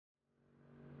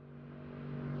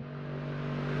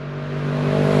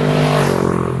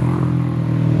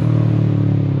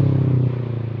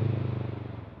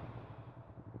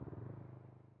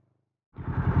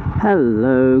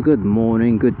Hello, good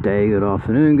morning, good day, good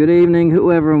afternoon, good evening,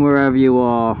 whoever and wherever you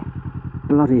are.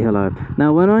 Bloody hello.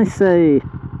 Now, when I say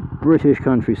British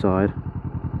countryside,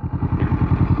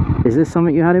 is this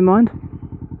something you had in mind?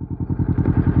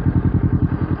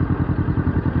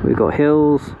 We've got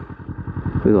hills,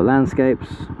 we've got landscapes,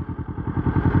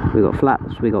 we've got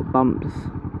flats, we've got bumps,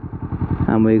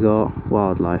 and we've got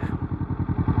wildlife.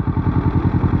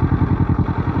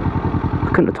 I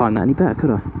couldn't have timed that any better,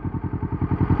 could I?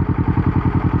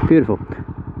 Beautiful.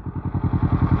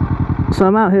 So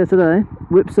I'm out here today.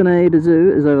 Whipsonade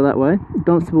Zoo is over that way.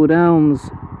 Dunstable Downs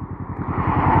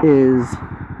is...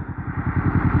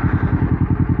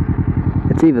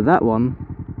 it's either that one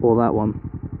or that one.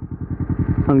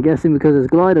 I'm guessing because there's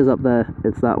gliders up there,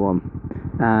 it's that one.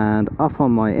 And up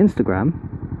on my Instagram,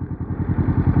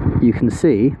 you can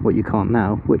see what you can't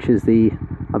now, which is the,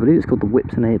 I believe it's called the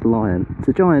Whipsonade lion. It's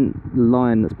a giant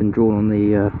lion that's been drawn on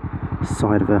the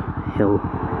side of a hill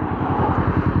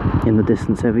in the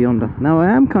distance over yonder. Now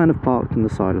I am kind of parked on the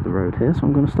side of the road here, so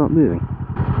I'm going to start moving.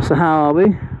 So how are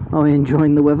we? Are we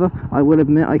enjoying the weather? I will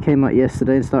admit I came out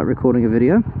yesterday and started recording a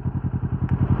video,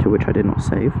 to which I did not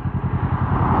save,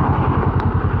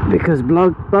 because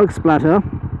bug splatter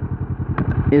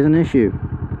is an issue.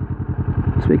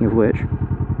 Speaking of which,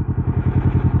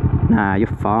 nah, you're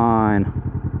fine.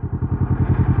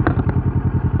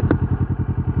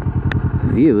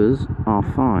 Viewers are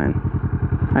fine.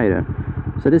 How you doing?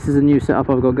 So this is a new setup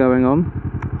I've got going on.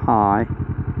 Hi.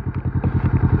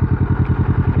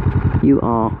 You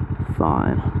are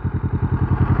fine.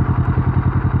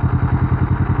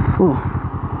 Oh.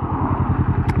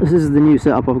 This is the new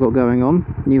setup I've got going on.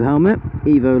 New helmet.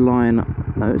 Evo line.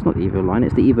 No, it's not Evo line,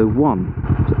 it's the Evo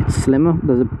 1. So it's slimmer.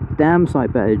 There's a damn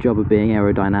sight better job of being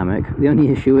aerodynamic. The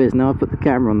only issue is, now I've put the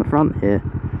camera on the front here,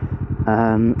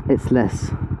 it's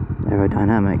less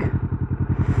aerodynamic.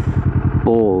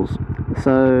 Balls.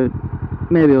 So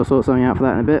maybe I'll sort something out for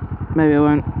that in a bit, maybe I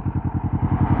won't,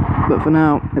 but for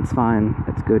now it's fine,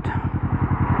 it's good.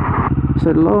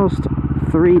 So the last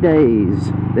 3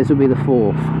 days, this will be the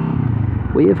 4th,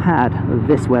 we have had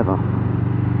this weather.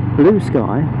 Blue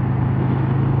sky,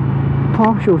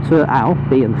 partial to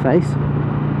bee in the face,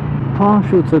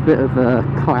 partial to a bit of a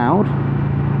cloud.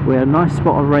 We had a nice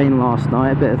spot of rain last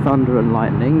night, a bit of thunder and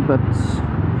lightning, but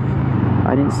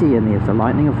I didn't see any of the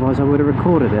lightning, otherwise I would have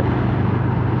recorded it.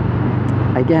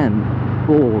 Again,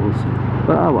 balls,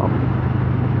 but oh well.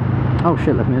 Oh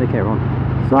shit, left me the camera on.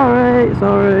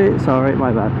 Sorry,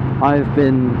 my bad. I've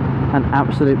been an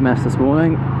absolute mess this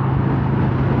morning,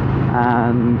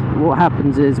 and what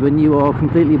happens is when you are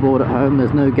completely bored at home,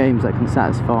 there's no games that can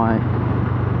satisfy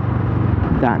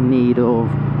that need of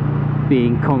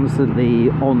being constantly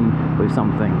on with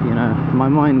something, you know. My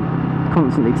mind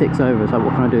constantly ticks over. It's like,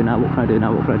 what can I do now, what can I do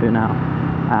now, what can I do now?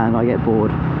 And I get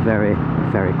bored very,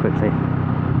 very quickly.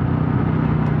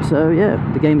 So yeah,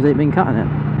 the games ain't been cutting it.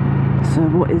 So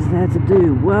what is there to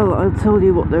do? Well, I'll tell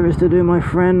you what there is to do, my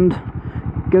friend.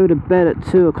 Go to bed at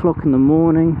 2 o'clock in the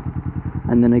morning,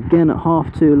 and then again at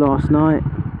 2:30 last night.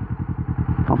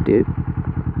 After you,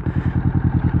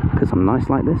 because I'm nice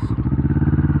like this.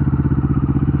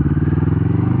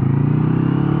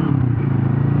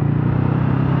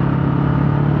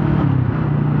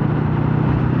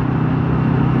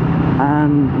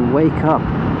 And wake up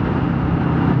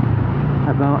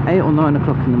about 8 or 9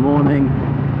 o'clock in the morning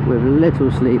with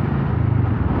little sleep,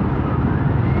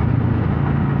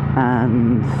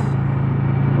 and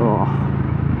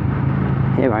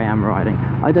here I am riding.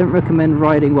 I don't recommend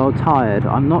riding while tired.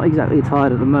 I'm not exactly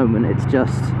tired at the moment, it's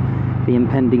just the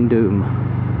impending doom,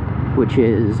 which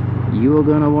is you are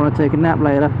going to want to take a nap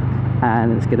later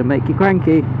and it's going to make you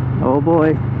cranky. Oh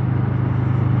boy.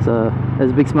 So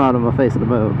there's a big smile on my face at the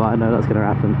moment, but I know that's going to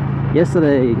happen.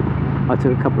 Yesterday I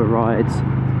took a couple of rides,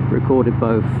 recorded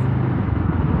both.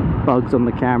 Bugs on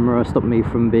the camera stopped me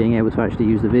from being able to actually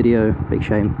use the video, big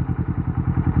shame.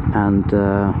 And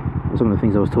some of the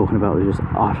things I was talking about was just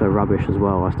utter rubbish as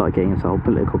well. I started getting into the whole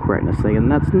political correctness thing, and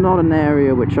that's not an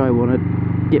area which I want to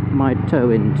dip my toe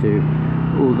into.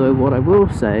 Although what I will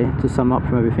say, to sum up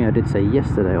from everything I did say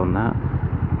yesterday on that,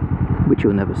 which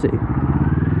you'll never see,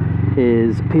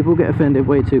 is people get offended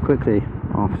way too quickly.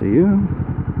 After you,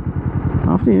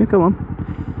 come on.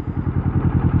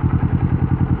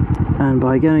 And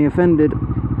by getting offended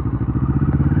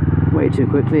way too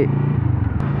quickly,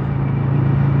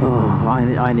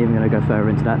 I ain't even going to go further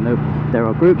into that. Nope. There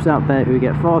are groups out there who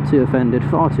get far too offended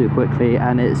far too quickly,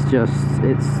 and it's just,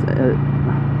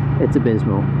 it's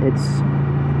abysmal. It's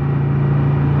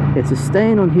a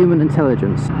stain on human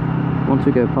intelligence. Once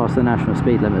we go past the national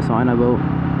speed limit sign, I will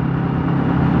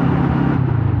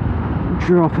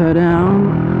drop her down.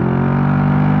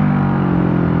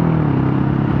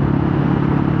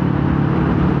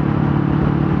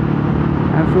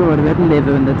 And forward a bit,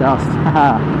 liver in the dust.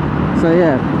 So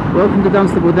yeah, welcome to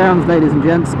Dunstable Downs, ladies and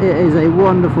gents. It is a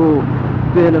wonderful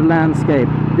bit of landscape.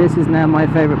 This is now my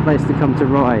favourite place to come to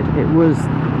ride. It was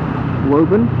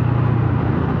Woburn.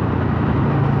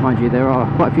 Mind you, there are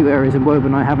quite a few areas in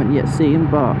Woburn I haven't yet seen,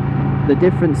 but the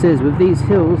difference is with these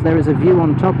hills there is a view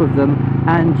on top of them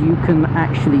and you can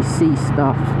actually see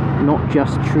stuff, not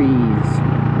just trees.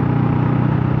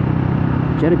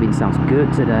 Jelly bean sounds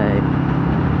good today.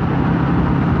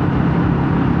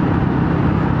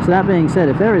 So that being said,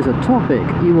 if there is a topic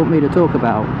you want me to talk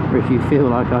about, or if you feel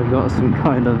like I've got some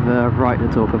kind of right to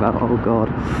talk about, oh god,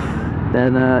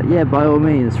 then yeah, by all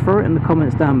means, throw it in the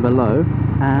comments down below,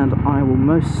 and I will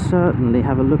most certainly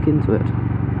have a look into it.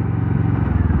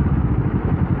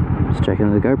 Just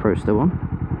checking the GoPro's still on.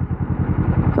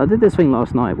 So I did this thing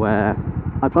last night where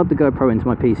I plugged the GoPro into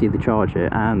my PC to charge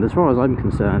it, and as far as I'm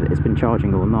concerned, it's been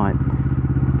charging all night.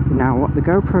 Now, what the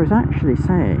GoPro is actually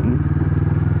saying,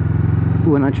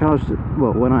 when I charged it,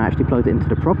 well, when I actually plugged it into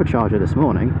the proper charger this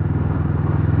morning,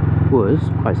 was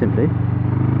quite simply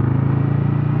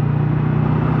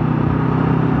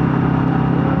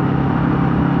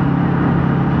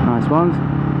nice ones.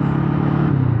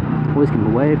 Always give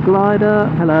them a wave. Glider,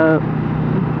 hello.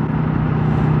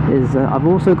 I've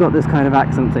also got this kind of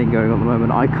accent thing going on at the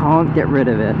moment. I can't get rid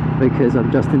of it because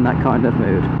I'm just in that kind of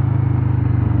mood.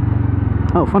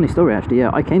 Oh, funny story actually,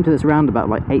 yeah, I came to this roundabout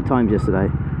like 8 times yesterday.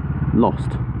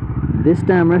 Lost. This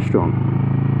damn restaurant,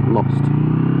 lost.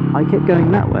 I kept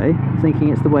going that way thinking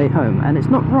it's the way home, and it's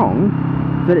not wrong,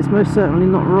 but it's most certainly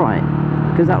not right,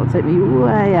 because that would take me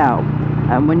way out,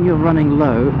 and when you're running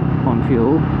low on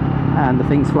fuel and the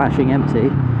thing's flashing empty,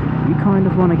 you kind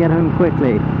of want to get home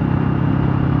quickly.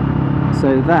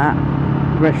 So that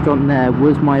restaurant there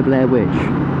was my Blair Witch.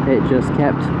 It just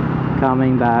kept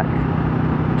coming back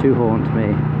to haunt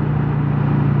me.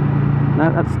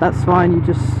 No, that's fine. You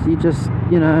just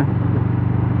you know.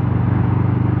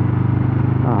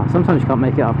 Oh, sometimes you can't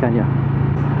make it up, can you?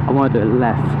 I want to do it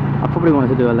left. I probably wanted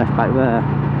to do a left back there.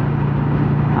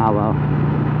 Ah well,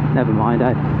 never mind,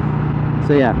 eh?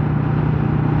 So yeah,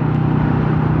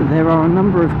 there are a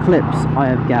number of clips I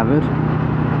have gathered,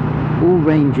 all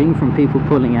ranging from people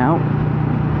pulling out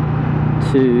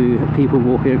to people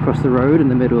walking across the road in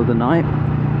the middle of the night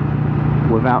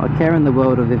without a care in the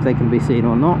world of if they can be seen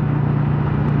or not.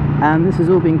 And this has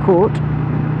all been caught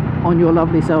on your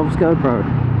lovely self's GoPro.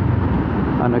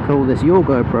 And I call this your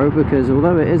GoPro because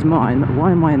although it is mine,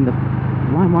 why am I on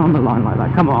the line like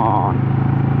that? Come on!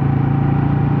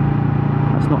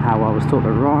 That's not how I was taught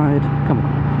to ride. Come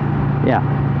on. Yeah.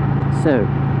 So,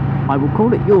 I will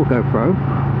call it your GoPro,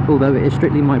 although it is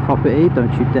strictly my property.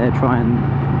 Don't you dare try and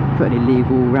put any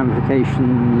legal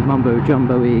ramification,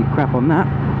 mumbo-jumbo-y crap on that.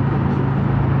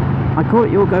 I call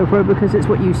it your GoPro because it's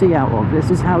what you see out of.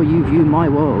 This is how you view my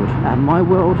world. And my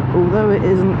world, although it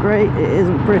isn't great, it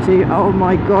isn't pretty. Oh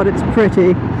my god, it's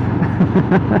pretty.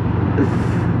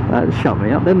 That shut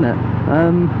me up, didn't it?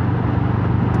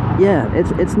 Yeah,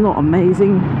 it's not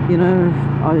amazing, you know.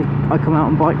 I come out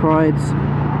on bike rides,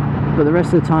 but the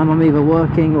rest of the time I'm either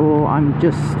working or I'm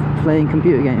just playing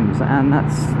computer games, and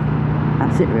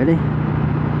that's it really.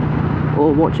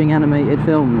 Or watching animated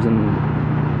films and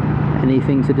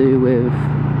anything to do with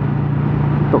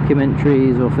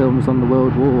documentaries or films on the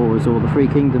World Wars or the Three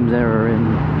Kingdoms era in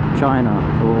China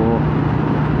or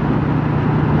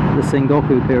the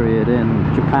Sengoku period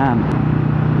in Japan.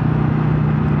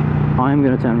 I'm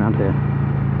going to turn around here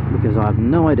because I have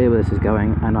no idea where this is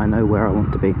going and I know where I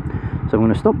want to be. So I'm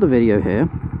going to stop the video here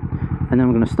and then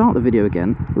I'm going to start the video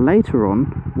again later on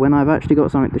when I've actually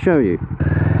got something to show you.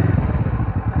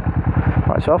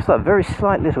 Right, so after that very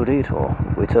slight little detour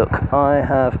we took, I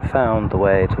have found the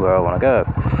way to where I want to go.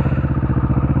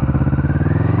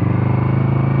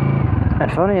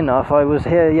 And funny enough, I was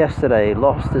here yesterday,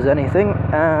 lost as anything,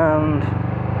 and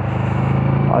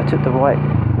I took the right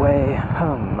way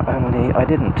home, only I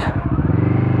didn't.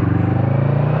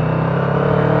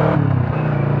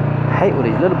 I hate all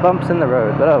these little bumps in the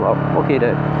road, but oh well, what can you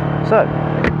do? So,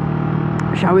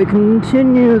 shall we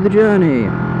continue the journey?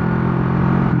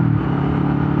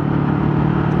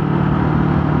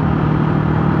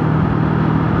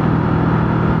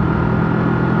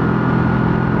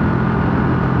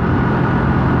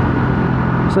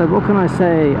 So what can I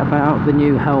say about the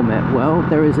new helmet? Well,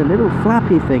 there is a little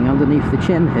flappy thing underneath the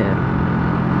chin here,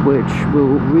 which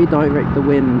will redirect the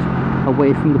wind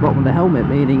away from the bottom of the helmet,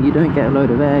 meaning you don't get a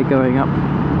load of air going up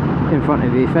in front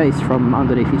of your face from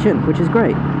underneath your chin, which is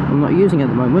great. I'm not using it at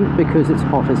the moment because it's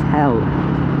hot as hell,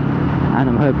 and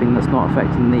I'm hoping that's not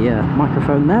affecting the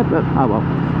microphone there, but oh well.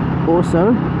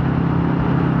 Also,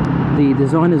 the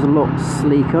design is a lot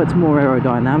sleeker, it's more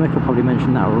aerodynamic, I probably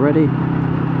mentioned that already.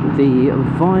 The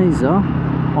visor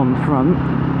on front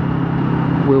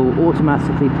will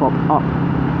automatically pop up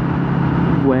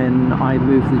when I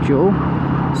move the jaw.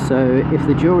 So if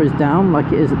the jaw is down like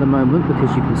it is at the moment,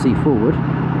 because you can see forward,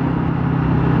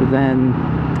 then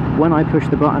when I push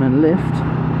the button and lift,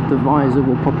 the visor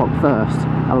will pop up first,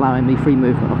 allowing me free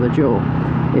movement of the jaw.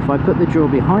 If I put the jaw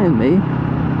behind me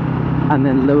and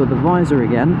then lower the visor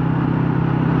again,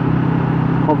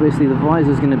 obviously the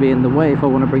visor is going to be in the way if I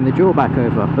want to bring the jaw back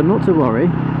over. But not to worry,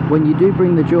 when you do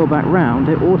bring the jaw back round,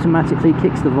 it automatically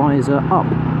kicks the visor up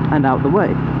and out the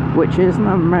way, which is an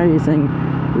amazing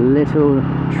little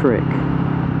trick,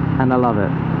 and I love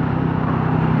it.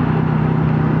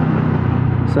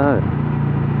 So,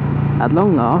 at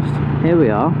long last, here we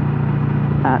are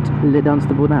at the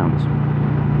Dunstable Downs,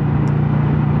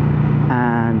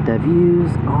 and the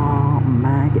views are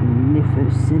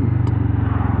magnificent,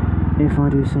 if I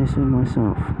do say so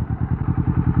myself.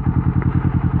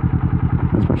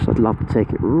 As much as I'd love to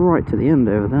take it right to the end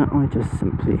over there, I just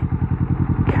simply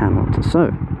cannot.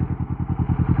 So,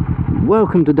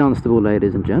 welcome to Dunstable,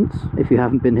 ladies and gents. If you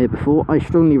haven't been here before, I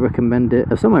strongly recommend it.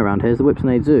 Somewhere around here is the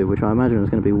Whipsnade Zoo, which I imagine is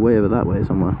going to be way over that way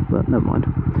somewhere, but never mind.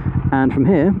 And from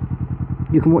here,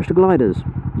 you can watch the gliders.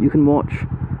 You can watch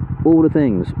all the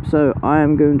things. So I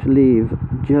am going to leave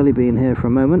Jellybean here for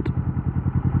a moment,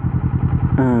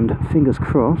 and fingers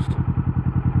crossed,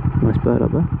 nice bird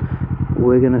up there,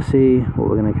 we're going to see what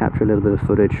we're going to capture a little bit of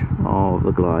footage of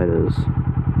the gliders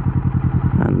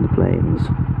and the planes.